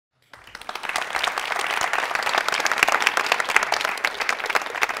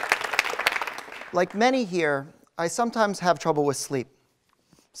Like many here, I sometimes have trouble with sleep.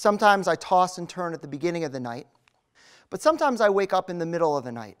 Sometimes I toss and turn at the beginning of the night, but sometimes I wake up in the middle of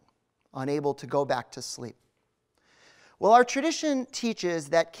the night, unable to go back to sleep. Well, our tradition teaches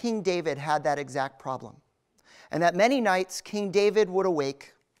that King David had that exact problem, and that many nights King David would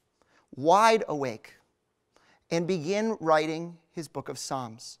awake, wide awake, and begin writing his book of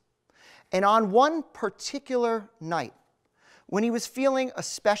Psalms. And on one particular night, when he was feeling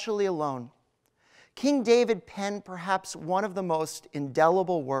especially alone, King David penned perhaps one of the most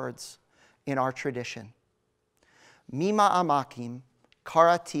indelible words in our tradition. Mima amakim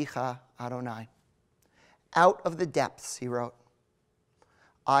karaticha Adonai. Out of the depths, he wrote,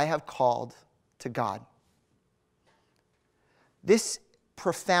 I have called to God. This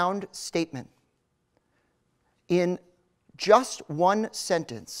profound statement, in just one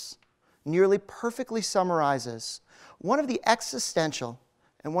sentence, nearly perfectly summarizes one of the existential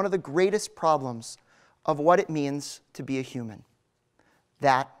and one of the greatest problems of what it means to be a human,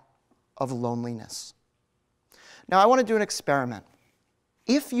 that of loneliness. Now, I want to do an experiment.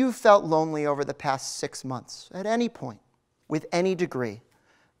 If you felt lonely over the past 6 months, at any point, with any degree,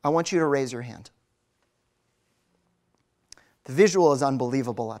 I want you to raise your hand. The visual is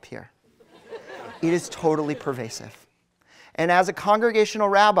unbelievable up here. It is totally pervasive. And as a congregational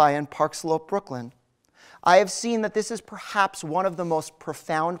rabbi in Park Slope, Brooklyn, I have seen that this is perhaps one of the most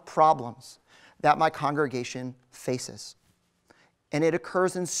profound problems that my congregation faces. And it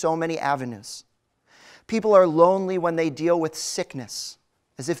occurs in so many avenues. People are lonely when they deal with sickness,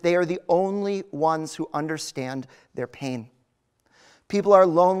 as if they are the only ones who understand their pain. People are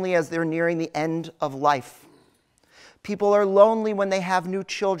lonely as they're nearing the end of life. People are lonely when they have new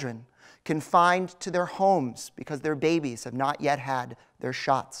children, confined to their homes because their babies have not yet had their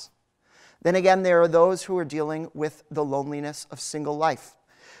shots. Then again, there are those who are dealing with the loneliness of single life,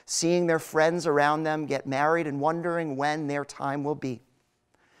 seeing their friends around them get married and wondering when their time will be.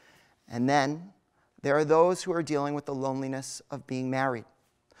 And then there are those who are dealing with the loneliness of being married.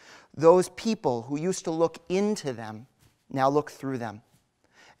 Those people who used to look into them now look through them,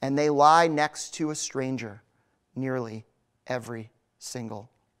 and they lie next to a stranger nearly every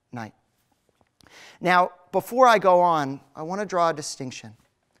single night. Now, before I go on, I want to draw a distinction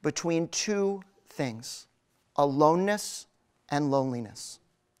between two things, aloneness and loneliness.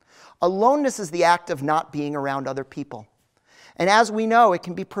 Aloneness is the act of not being around other people. And as we know, it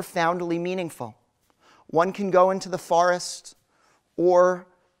can be profoundly meaningful. One can go into the forest or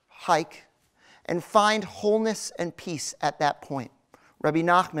hike and find wholeness and peace at that point. Rabbi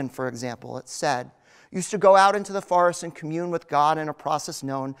Nachman, for example, it said, used to go out into the forest and commune with God in a process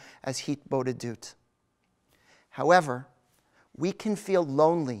known as hitbodedut. However, we can feel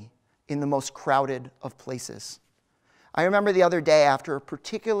lonely in the most crowded of places. I remember the other day, after a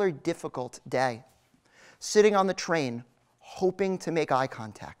particularly difficult day, sitting on the train, hoping to make eye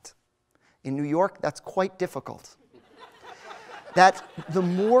contact. In New York, that's quite difficult. That the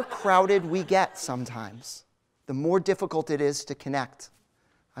more crowded we get sometimes, the more difficult it is to connect.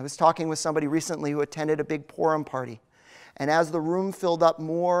 I was talking with somebody recently who attended a big Purim party, and as the room filled up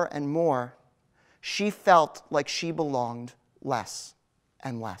more and more, she felt like she belonged less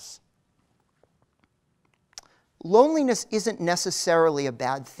and less. Loneliness isn't necessarily a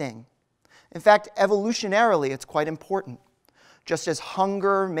bad thing. In fact, evolutionarily, it's quite important. Just as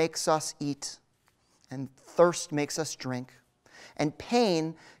hunger makes us eat, and thirst makes us drink, and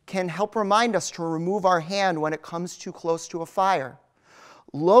pain can help remind us to remove our hand when it comes too close to a fire,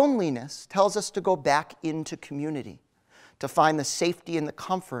 loneliness tells us to go back into community, to find the safety and the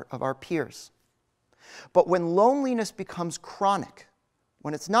comfort of our peers. But when loneliness becomes chronic,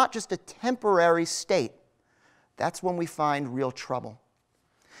 when it's not just a temporary state, that's when we find real trouble.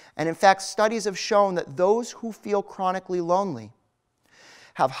 And in fact, studies have shown that those who feel chronically lonely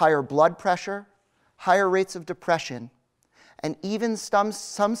have higher blood pressure, higher rates of depression, and even some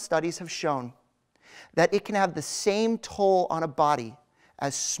studies have shown that it can have the same toll on a body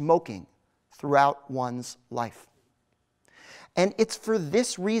as smoking throughout one's life. And it's for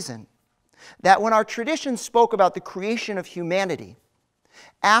this reason that when our tradition spoke about the creation of humanity,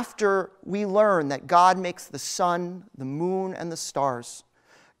 after we learn that God makes the sun, the moon, and the stars,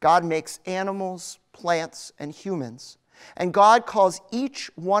 God makes animals, plants, and humans, and God calls each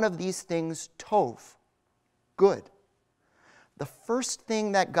one of these things tov, good. The first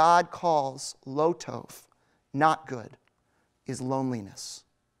thing that God calls lo tov, not good, is loneliness.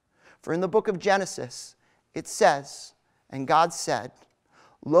 For in the book of Genesis, it says, and God said,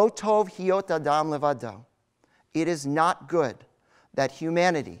 Lo tov hiot adam levado. It is not good that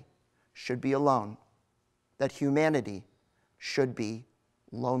humanity should be alone, that humanity should be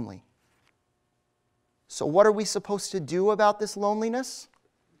lonely. So what are we supposed to do about this loneliness?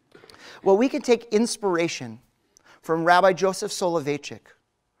 Well, we can take inspiration from Rabbi Joseph Soloveitchik,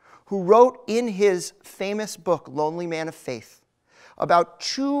 who wrote in his famous book, Lonely Man of Faith, about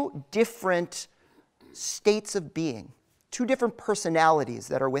two different states of being, two different personalities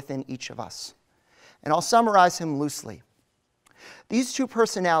that are within each of us. And I'll summarize him loosely. These two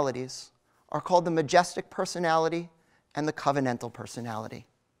personalities are called the majestic personality and the covenantal personality.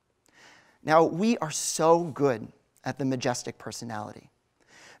 Now, we are so good at the majestic personality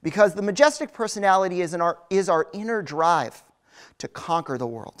because the majestic personality is our inner drive to conquer the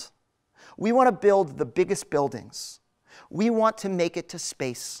world. We want to build the biggest buildings. We want to make it to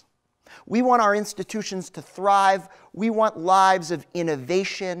space. We want our institutions to thrive. We want lives of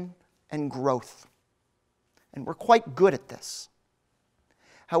innovation and growth. And we're quite good at this.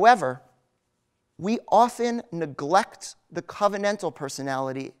 However, we often neglect the covenantal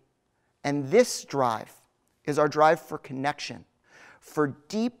personality, and this drive is our drive for connection, for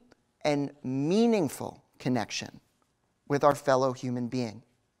deep and meaningful connection with our fellow human being.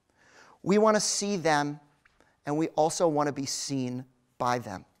 We want to see them, and we also want to be seen by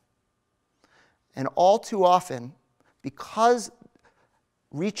them. And all too often, because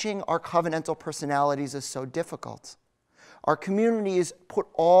reaching our covenantal personalities is so difficult, our communities put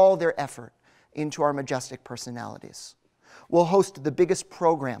all their effort into our majestic personalities. We'll host the biggest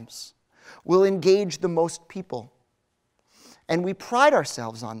programs. We'll engage the most people. And we pride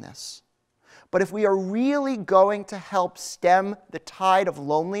ourselves on this. But if we are really going to help stem the tide of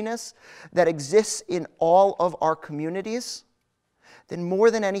loneliness that exists in all of our communities, then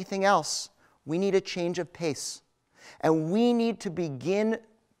more than anything else, we need a change of pace. And we need to begin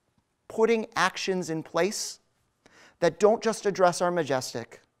putting actions in place that don't just address our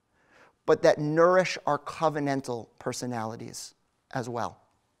majestic, but that nourish our covenantal personalities as well.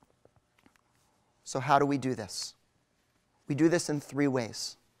 So how do we do this? We do this in 3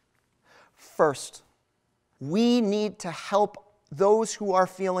 ways. First, we need to help those who are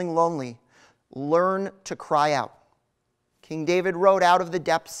feeling lonely learn to cry out. King David wrote, "Out of the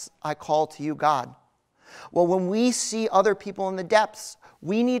depths I call to you, God." Well, when we see other people in the depths,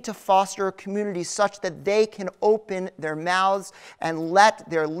 we need to foster a community such that they can open their mouths and let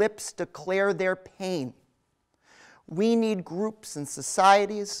their lips declare their pain. We need groups and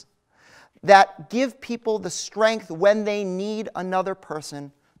societies that give people the strength when they need another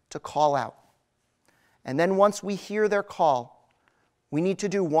person to call out. And then once we hear their call, we need to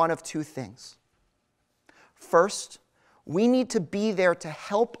do one of 2 things. First, we need to be there to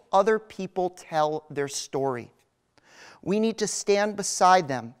help other people tell their story. We need to stand beside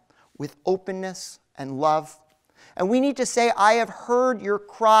them with openness and love. And we need to say, "I have heard your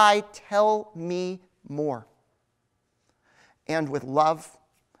cry, tell me more." And with love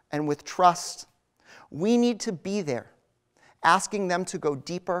and with trust, we need to be there, asking them to go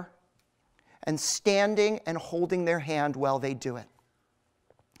deeper and standing and holding their hand while they do it.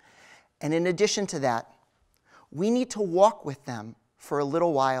 And in addition to that, we need to walk with them for a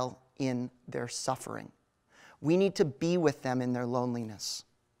little while in their suffering. We need to be with them in their loneliness.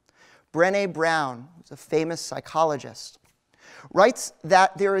 Brené Brown, who's a famous psychologist, writes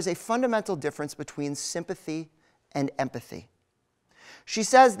that there is a fundamental difference between sympathy and empathy. She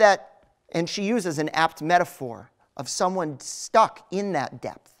says that, and she uses an apt metaphor of someone stuck in that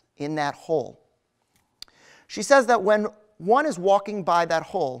depth, in that hole. She says that when one is walking by that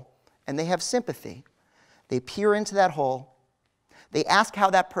hole and they have sympathy, they peer into that hole, they ask how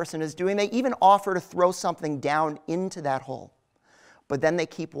that person is doing, they even offer to throw something down into that hole, but then they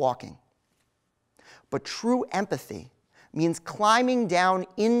keep walking. But true empathy means climbing down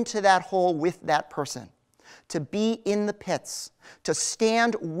into that hole with that person, to be in the pits, to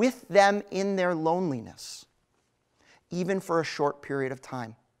stand with them in their loneliness, even for a short period of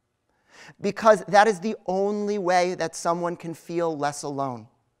time. Because that is the only way that someone can feel less alone.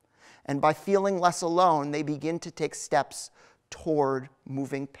 And by feeling less alone, they begin to take steps toward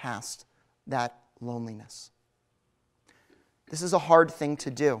moving past that loneliness. This is a hard thing to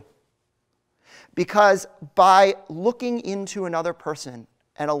do. Because by looking into another person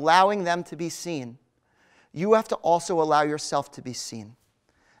and allowing them to be seen, you have to also allow yourself to be seen.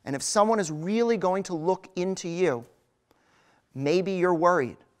 And if someone is really going to look into you, maybe you're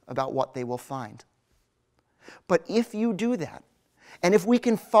worried about what they will find. But if you do that, and if we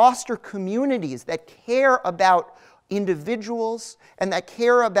can foster communities that care about individuals and that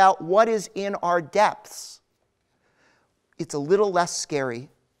care about what is in our depths, it's a little less scary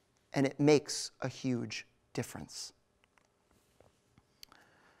and it makes a huge difference.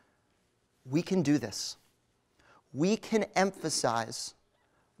 We can do this. We can emphasize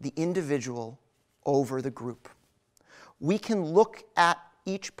the individual over the group. We can look at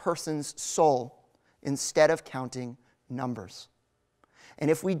each person's soul instead of counting numbers. And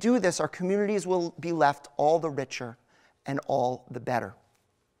if we do this, our communities will be left all the richer and all the better.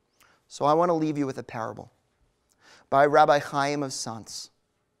 So I want to leave you with a parable by Rabbi Chaim of Sants,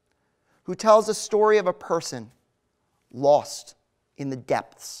 who tells a story of a person lost in the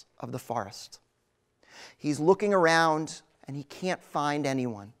depths of the forest. He's looking around and he can't find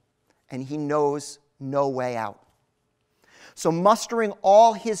anyone, and he knows no way out. So mustering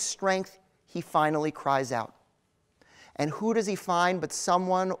all his strength, he finally cries out. And who does he find but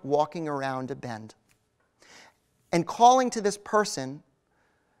someone walking around a bend? And calling to this person,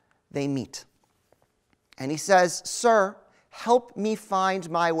 they meet. And he says, "Sir, help me find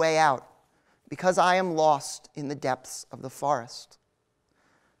my way out, because I am lost in the depths of the forest."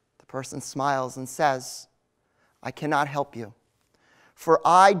 The person smiles and says, "I cannot help you, for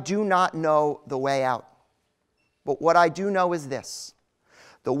I do not know the way out. But what I do know is this: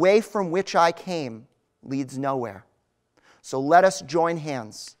 the way from which I came leads nowhere. So let us join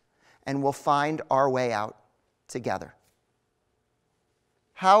hands, and we'll find our way out together."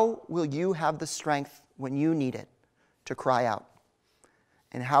 How will you have the strength when you need it to cry out?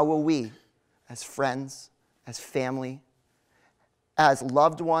 And how will we, as friends, as family, as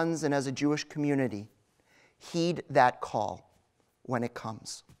loved ones, and as a Jewish community, heed that call when it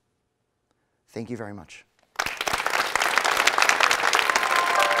comes? Thank you very much.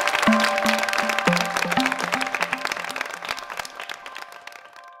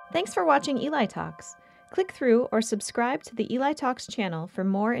 Thanks for watching Eli Talks. Click through or subscribe to the Eli Talks channel for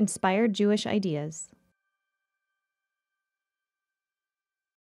more inspired Jewish ideas.